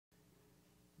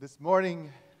This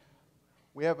morning,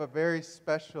 we have a very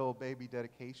special baby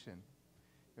dedication.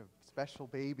 A special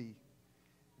baby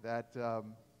that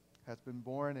has been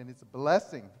born, and it's a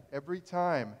blessing. Every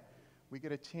time we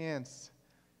get a chance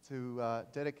to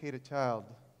dedicate a child,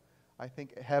 I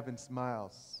think heaven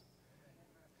smiles.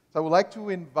 So I would like to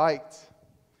invite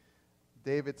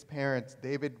David's parents,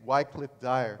 David Wycliff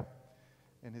Dyer,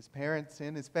 and his parents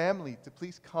and his family to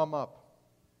please come up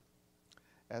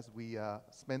as we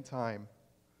spend time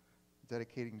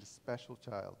dedicating this special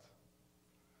child.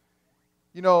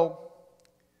 You know,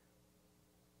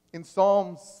 in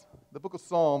Psalms, the book of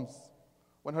Psalms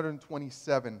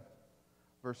 127,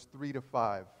 verse 3 to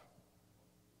 5,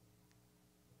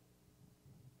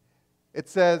 it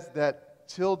says that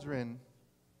children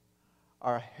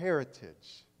are a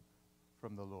heritage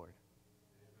from the Lord.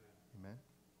 Amen.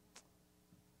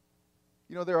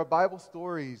 You know, there are Bible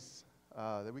stories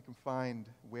that we can find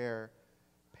where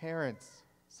parents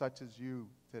such as you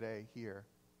today here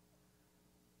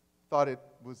thought it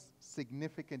was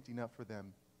significant enough for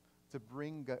them to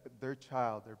bring their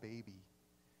child, their baby,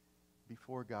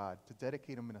 before God, to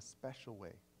dedicate him in a special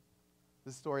way.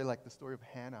 This story, like the story of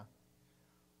Hannah,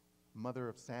 mother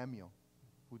of Samuel,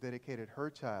 who dedicated her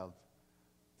child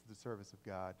to the service of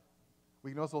God.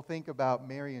 We can also think about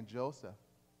Mary and Joseph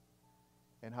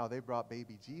and how they brought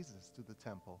baby Jesus to the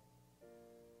temple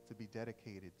to be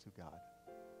dedicated to God.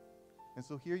 And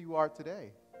so here you are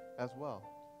today as well,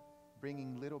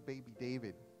 bringing little baby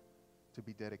David to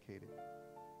be dedicated.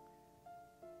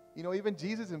 You know, even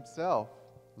Jesus himself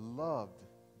loved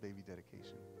baby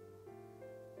dedication.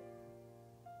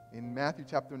 In Matthew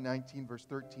chapter 19, verse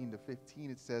 13 to 15,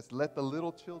 it says, "Let the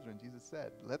little children," Jesus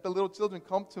said, "let the little children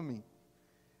come to me,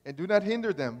 and do not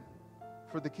hinder them,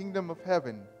 for the kingdom of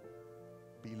heaven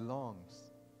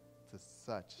belongs to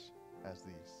such as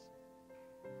these."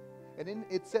 And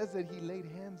it says that he laid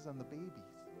hands on the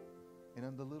babies and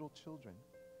on the little children,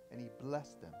 and he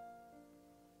blessed them.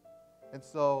 And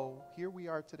so here we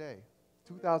are today,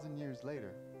 2,000 years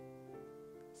later,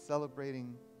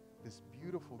 celebrating this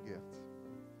beautiful gift.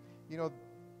 You know,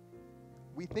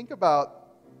 we think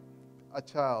about a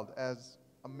child as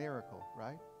a miracle,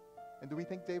 right? And do we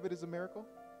think David is a miracle?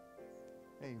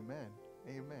 Amen.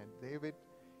 Amen. David,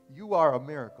 you are a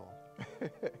miracle.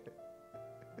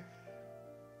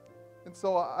 And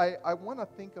so I want to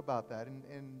think about that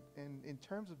in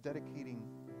terms of dedicating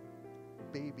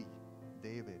baby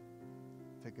David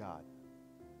to God.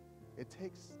 It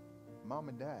takes mom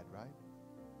and dad, right?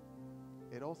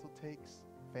 It also takes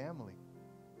family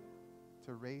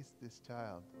to raise this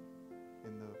child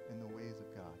in the ways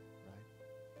of God, right?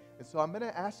 And so I'm going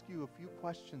to ask you a few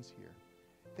questions here.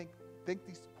 Think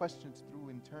these questions through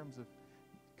in terms of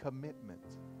commitment,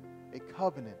 a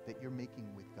covenant that you're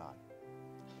making with God.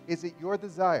 Is it your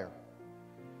desire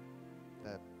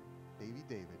that baby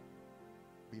David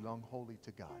belong wholly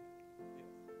to God?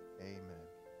 Yes. Amen.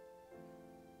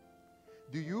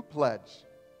 Do you pledge,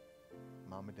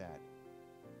 mom and dad,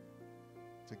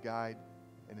 to guide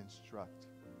and instruct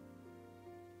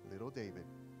little David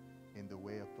in the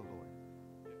way of the Lord?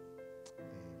 Yes.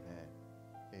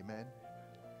 Amen. Amen.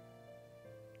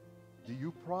 Do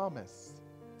you promise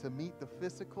to meet the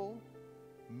physical,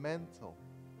 mental,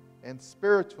 and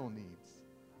spiritual needs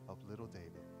of little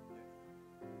David?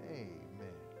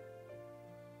 Amen.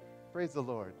 Praise the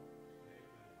Lord.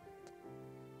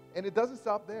 And it doesn't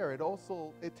stop there.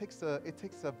 It takes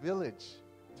a village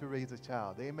to raise a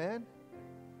child. Amen.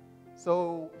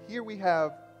 So here we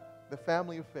have the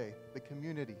family of faith, the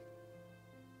community.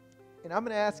 And I'm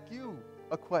going to ask you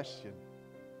a question.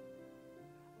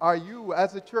 Are you,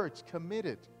 as a church,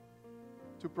 committed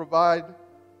to providing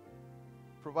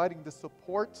the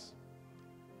support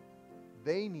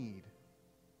they need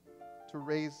to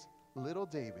raise little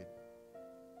David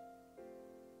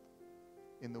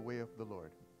in the way of the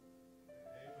Lord?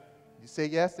 Amen. You say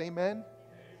yes, amen?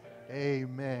 Amen?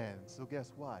 Amen. So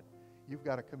guess what? You've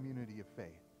got a community of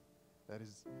faith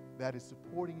that is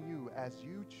supporting you as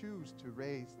you choose to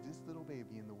raise this little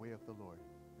baby in the way of the Lord.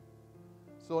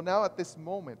 So now at this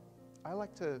moment, I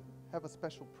like to have a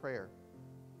special prayer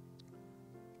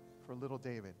for little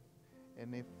David.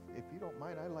 And if you don't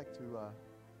mind, I'd like to,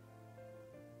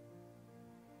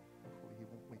 hopefully he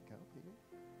won't wake up here.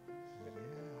 Yeah.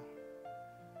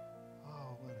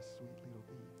 Oh, what a sweet little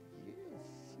baby.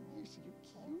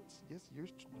 Yes, you're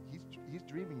cute. Yes, he's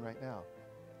dreaming right now.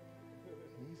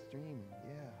 He's dreaming,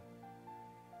 yeah.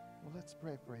 Well, let's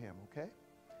pray for him, okay?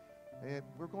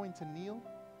 We're going to kneel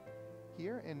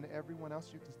here, and everyone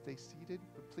else, you can stay seated.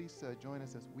 But please join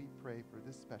us as we pray for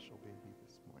this special baby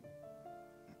this morning.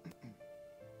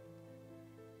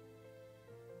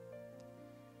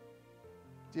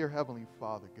 Dear Heavenly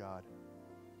Father, God,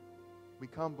 we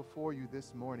come before you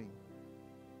this morning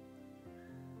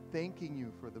thanking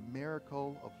you for the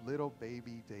miracle of little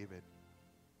baby David.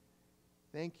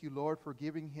 Thank you, Lord, for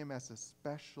giving him as a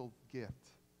special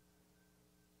gift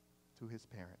to his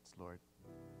parents, Lord.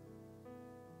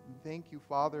 And thank you,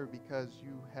 Father, because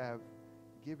you have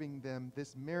given them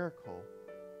this miracle,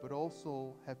 but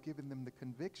also have given them the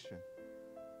conviction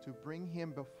to bring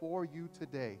him before you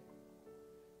today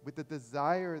with the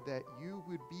desire that you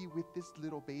would be with this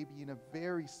little baby in a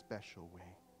very special way,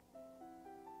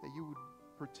 that you would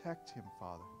protect him,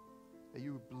 Father, that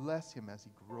you would bless him as he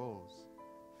grows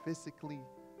physically,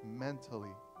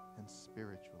 mentally, and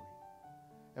spiritually.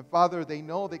 And Father, they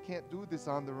know they can't do this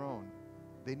on their own.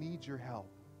 They need your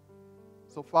help.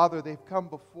 So Father, they've come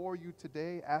before you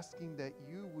today asking that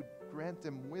you would grant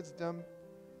them wisdom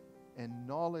and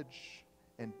knowledge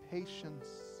and patience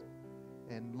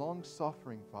and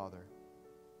long-suffering, Father,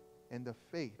 and the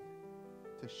faith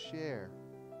to share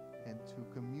and to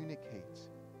communicate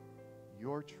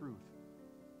your truth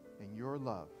and your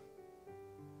love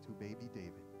to baby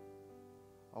David.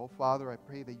 Oh, Father, I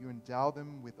pray that you endow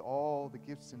them with all the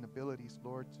gifts and abilities,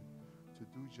 Lord, to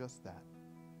do just that.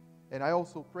 And I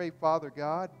also pray, Father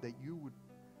God, that you would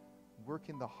work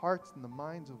in the hearts and the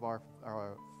minds of our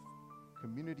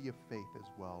community of faith as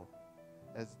well,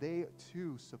 as they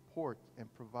too support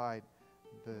and provide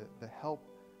the help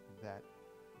that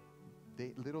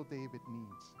little David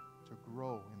needs to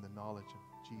grow in the knowledge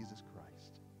of Jesus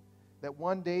Christ. That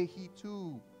one day he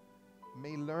too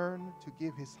may learn to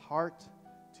give his heart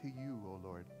to you, O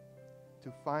Lord,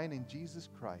 to find in Jesus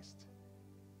Christ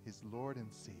his Lord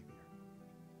and Savior.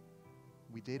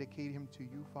 We dedicate him to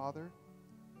you, Father,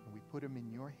 and we put him in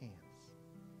your hands.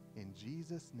 In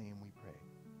Jesus' name we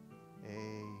pray.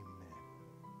 Amen.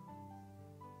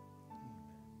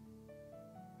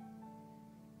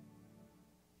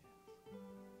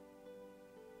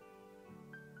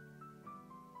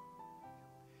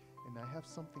 And I have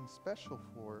something special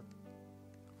for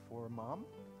Mom.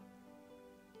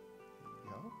 There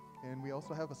you go. And we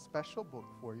also have a special book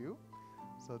for you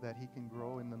so that he can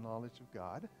grow in the knowledge of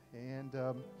God. And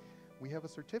we have a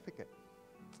certificate.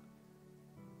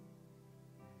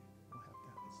 We'll have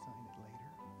to sign it later.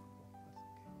 That's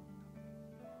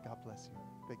okay. God bless you.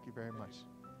 Thank you very much.